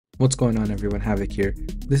What's going on everyone, Havoc here.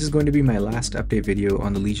 This is going to be my last update video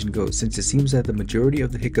on the Legion Go, since it seems that the majority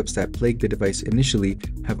of the hiccups that plagued the device initially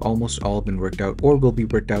have almost all been worked out or will be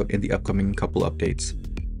worked out in the upcoming couple updates.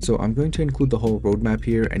 So I'm going to include the whole roadmap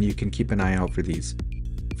here and you can keep an eye out for these.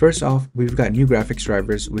 First off, we've got new graphics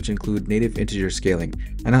drivers which include native integer scaling,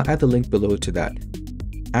 and I'll add the link below to that.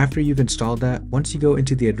 After you've installed that, once you go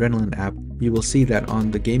into the Adrenaline app, you will see that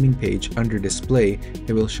on the gaming page under display,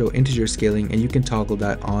 it will show integer scaling and you can toggle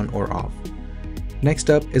that on or off. Next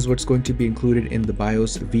up is what's going to be included in the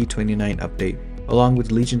BIOS v29 update, along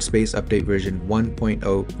with Legion Space update version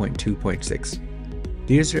 1.0.2.6.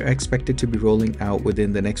 These are expected to be rolling out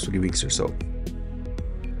within the next 3 weeks or so.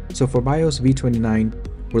 So for BIOS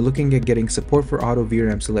v29, we're looking at getting support for auto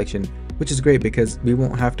VRAM selection, which is great because we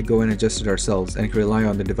won't have to go and adjust it ourselves and can rely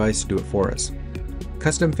on the device to do it for us.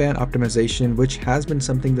 Custom fan optimization, which has been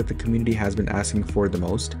something that the community has been asking for the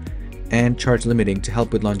most, and charge limiting to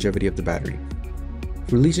help with longevity of the battery.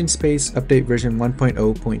 For Legion Space update version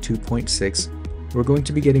 1.0.2.6, we're going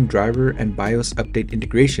to be getting driver and BIOS update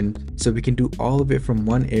integration so we can do all of it from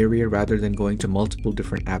one area rather than going to multiple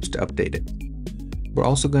different apps to update it. We're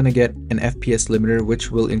also going to get an FPS limiter, which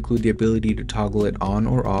will include the ability to toggle it on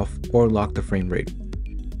or off or lock the frame rate.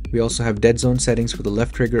 We also have dead zone settings for the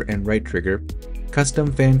left trigger and right trigger,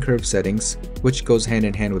 custom fan curve settings, which goes hand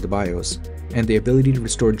in hand with the BIOS, and the ability to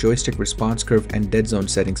restore joystick response curve and dead zone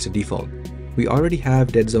settings to default. We already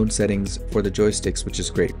have dead zone settings for the joysticks, which is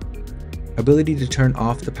great. Ability to turn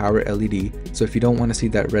off the power LED, so if you don't want to see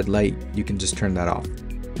that red light, you can just turn that off.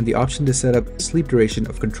 And the option to set up sleep duration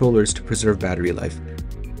of controllers to preserve battery life.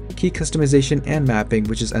 Key customization and mapping,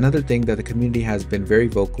 which is another thing that the community has been very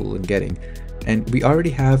vocal in getting, and we already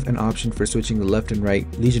have an option for switching the left and right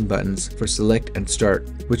Legion buttons for select and start,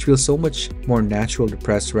 which feels so much more natural to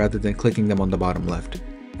press rather than clicking them on the bottom left.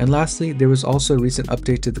 And lastly, there was also a recent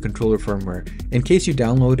update to the controller firmware. In case you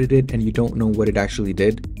downloaded it and you don't know what it actually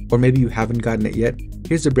did, or maybe you haven't gotten it yet,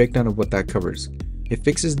 here's a breakdown of what that covers. It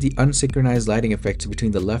fixes the unsynchronized lighting effects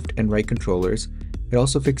between the left and right controllers. It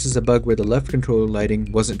also fixes a bug where the left controller lighting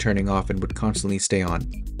wasn't turning off and would constantly stay on.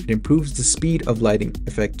 It improves the speed of lighting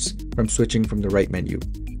effects from switching from the right menu.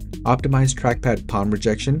 Optimized trackpad palm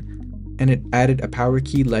rejection, and it added a power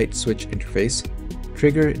key light switch interface,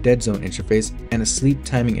 trigger dead zone interface, and a sleep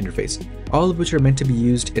timing interface, all of which are meant to be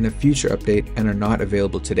used in a future update and are not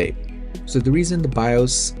available today. So the reason the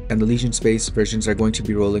BIOS and the Legion Space versions are going to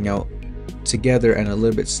be rolling out together and a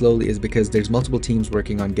little bit slowly is because there's multiple teams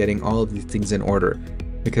working on getting all of these things in order,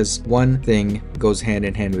 because one thing goes hand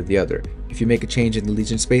in hand with the other. If you make a change in the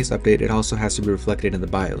Legion Space update, it also has to be reflected in the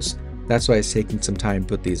BIOS. That's why it's taking some time to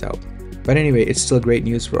put these out. But anyway, it's still great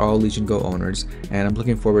news for all Legion Go owners, and I'm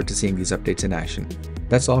looking forward to seeing these updates in action.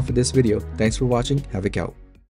 That's all for this video. Thanks for watching. Havoc out.